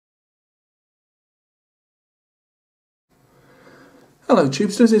Hello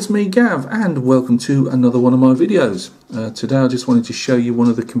Tubesters, it's me Gav and welcome to another one of my videos. Today I just wanted to show you one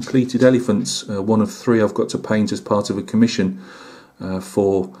of the completed elephants, one of three I've got to paint as part of a commission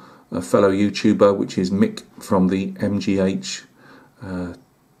for a fellow YouTuber, which is Mick from the MGH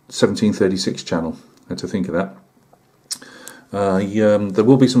 1736 channel. Had to think of that. There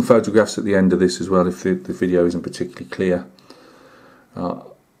will be some photographs at the end of this as well if the video isn't particularly clear.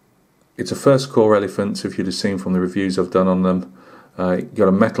 It's a first core elephant, if you'd have seen from the reviews I've done on them. Got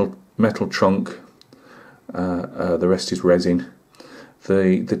a metal trunk, the rest is resin.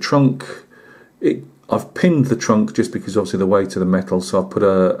 The trunk, I've pinned the trunk just because obviously the weight of the metal, so I've put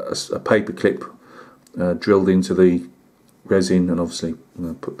a paper clip drilled into the resin and obviously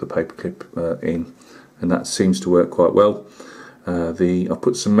put the paper clip in, and that seems to work quite well. I've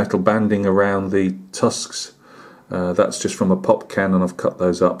put some metal banding around the tusks. That's just from a pop can, and I've cut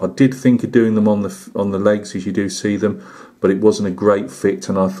those up. I did think of doing them on the legs, as you do see them, but it wasn't a great fit,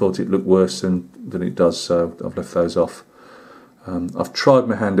 and I thought it looked worse than it does, so I've left those off. I've tried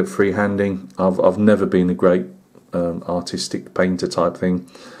my hand at freehanding. I've never been a great artistic painter type thing,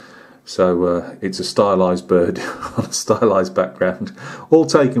 so it's a stylised bird on a stylised background, all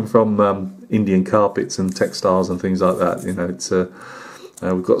taken from Indian carpets and textiles and things like that. You know, it's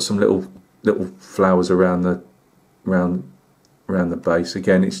we've got some little flowers around the base.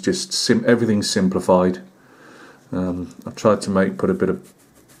 Again, it's just everything's simplified. I've tried to put a bit of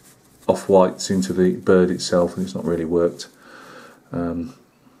off-whites into the bird itself, and it's not really worked. I've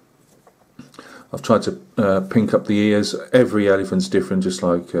tried to pink up the ears. Every elephant's different, just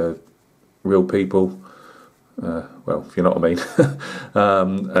like real people. Well, if you know what I mean.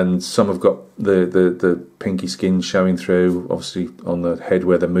 And some have got the pinky skin showing through, obviously on the head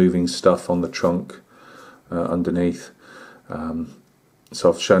where they're moving stuff, on the trunk underneath. So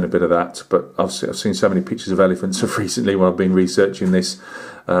I've shown a bit of that, but I've seen so many pictures of elephants recently when I've been researching this.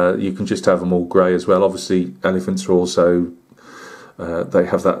 You can just have them all grey as well. Obviously elephants are also, they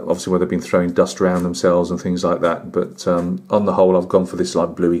have that obviously where they've been throwing dust around themselves and things like that, but on the whole I've gone for this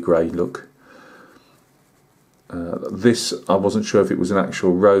like bluey grey look. This, I wasn't sure if it was an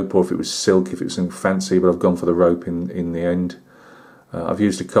actual rope or if it was silk, if it was something fancy, but I've gone for the rope in the end. I've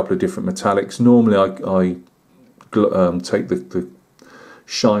used a couple of different metallics. Normally I take the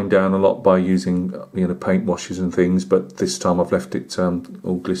shine down a lot by using paint washes and things, but this time I've left it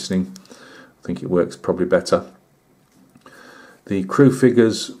all glistening. I think it works probably better. The crew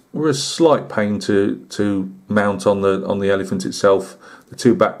figures were a slight pain to mount on the elephant itself. The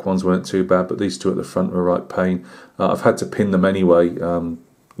two back ones weren't too bad, but these two at the front were a right pain. I've had to pin them anyway. I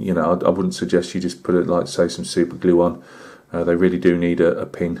wouldn't suggest you just put it like, say, some super glue on. They really do need a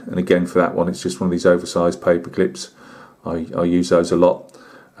pin, and again for that one it's just one of these oversized paper clips. I use those a lot,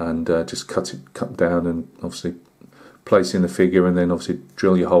 and just cut down and obviously place in the figure, and then obviously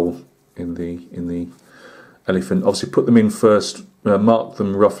drill your hole in the elephant. Obviously put them in first, mark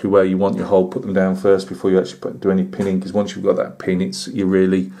them roughly where you want your hole, put them down first before you actually do any pinning, because once you've got that pin,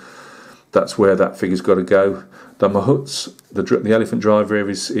 that's where that figure's got to go. The mahouts, the elephant driver here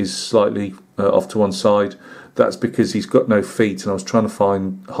is slightly off to one side. That's because he's got no feet, and I was trying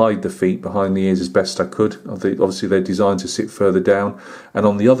to hide the feet behind the ears as best I could. Obviously they're designed to sit further down, and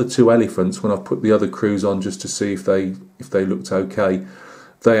on the other two elephants, when I've put the other crews on just to see if they looked okay,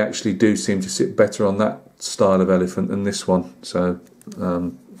 they actually do seem to sit better on that style of elephant than this one. So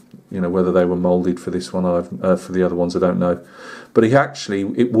whether they were moulded for this one, for the other ones, I don't know. But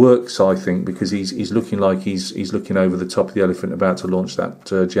it works, I think, because he's looking like he's looking over the top of the elephant, about to launch that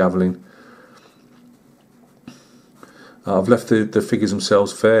javelin. I've left the figures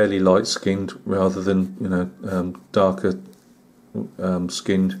themselves fairly light skinned rather than darker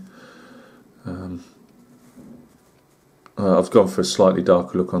skinned. I've gone for a slightly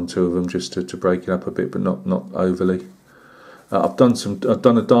darker look on two of them just to break it up a bit, but not overly. I've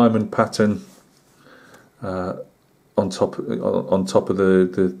done a diamond pattern on top of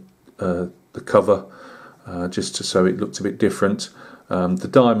the cover, just so it looked a bit different. The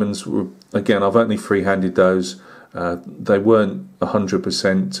diamonds were, again, I've only freehanded those. They weren't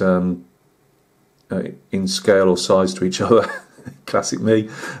 100% in scale or size to each other. Classic me,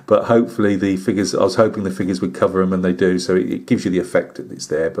 but hopefully I was hoping the figures would cover them, and they do, so it gives you the effect that it's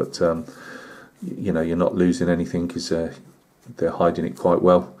there, but you're not losing anything because they're hiding it quite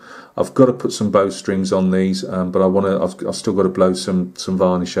well. I've got to put some bowstrings on these, but I've still got to blow some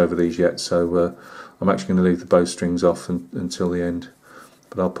varnish over these yet, so I'm actually going to leave the bowstrings off until the end,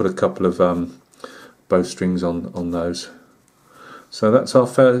 but I'll put a couple of bowstrings on those. So that's our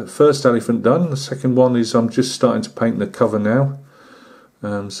first elephant done. The second one is, I'm just starting to paint the cover now,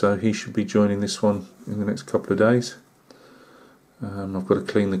 so he should be joining this one in the next couple of days. I've got to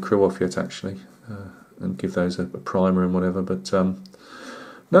clean the crew off yet, actually, and give those a primer and whatever. But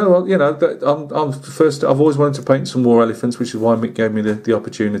no, well, you know, I've always wanted to paint some war elephants, which is why Mick gave me the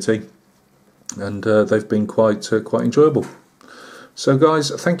opportunity, and they've been quite enjoyable. So guys,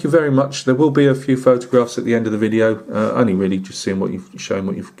 thank you very much. There will be a few photographs at the end of the video, only really just showing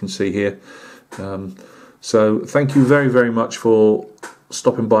what you can see here. So thank you very, very much for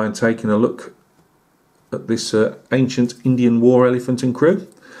stopping by and taking a look at this ancient Indian war elephant and crew.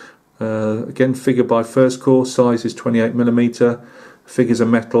 Again, figure by first core, size is 28mm, figures are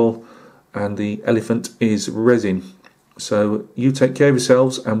metal, and the elephant is resin. So you take care of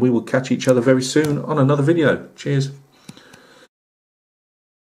yourselves, and we will catch each other very soon on another video. Cheers.